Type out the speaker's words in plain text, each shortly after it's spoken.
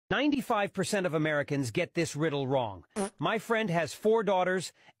95% of Americans get this riddle wrong. My friend has 4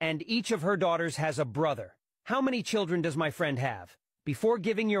 daughters, and each of her daughters has a brother. How many children does my friend have? Before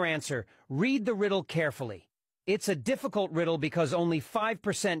giving your answer, read the riddle carefully. It's a difficult riddle because only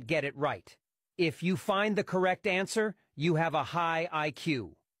 5% get it right. If you find the correct answer, you have a high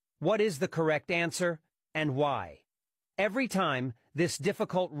IQ. What is the correct answer, and why? Every time, this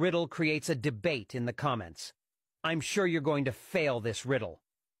difficult riddle creates a debate in the comments. I'm sure you're going to fail this riddle.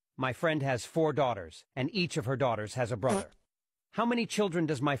 My friend has 4 daughters, and each of her daughters has a brother. How many children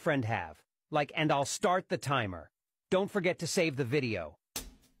does my friend have? And I'll start the timer. Don't forget to save the video.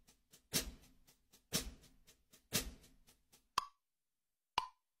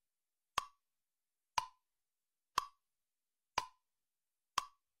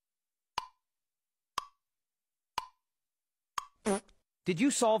 Did you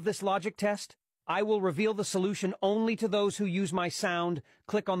solve this logic test? I will reveal the solution only to those who use my sound.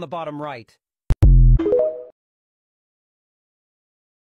 Click on the bottom right.